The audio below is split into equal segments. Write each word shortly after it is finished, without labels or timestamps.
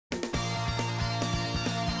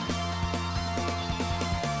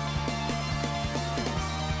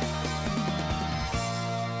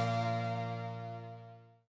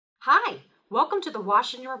Hi, welcome to the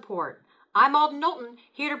Washington Report. I'm Alden Knowlton,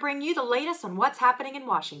 here to bring you the latest on what's happening in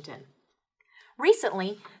Washington.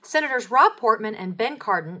 Recently, Senators Rob Portman and Ben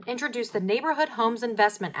Cardin introduced the Neighborhood Homes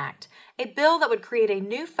Investment Act, a bill that would create a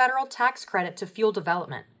new federal tax credit to fuel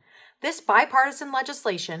development. This bipartisan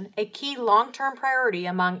legislation, a key long-term priority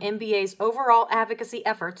among MBA's overall advocacy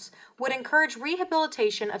efforts, would encourage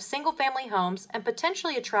rehabilitation of single-family homes and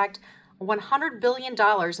potentially attract $100 billion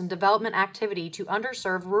in development activity to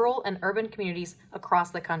underserved rural and urban communities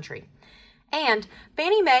across the country. And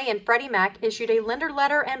Fannie Mae and Freddie Mac issued a lender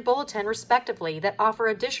letter and bulletin, respectively, that offer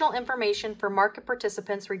additional information for market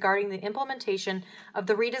participants regarding the implementation of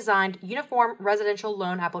the redesigned Uniform Residential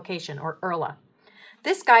Loan Application, or URLA.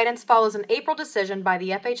 This guidance follows an April decision by the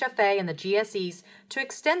FHFA and the GSEs to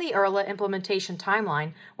extend the URLA implementation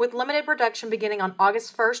timeline, with limited production beginning on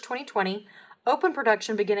August 1, 2020, open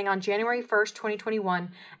production beginning on January 1,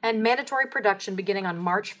 2021, and mandatory production beginning on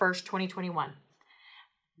March 1, 2021.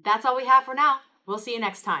 That's all we have for now. We'll see you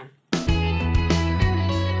next time.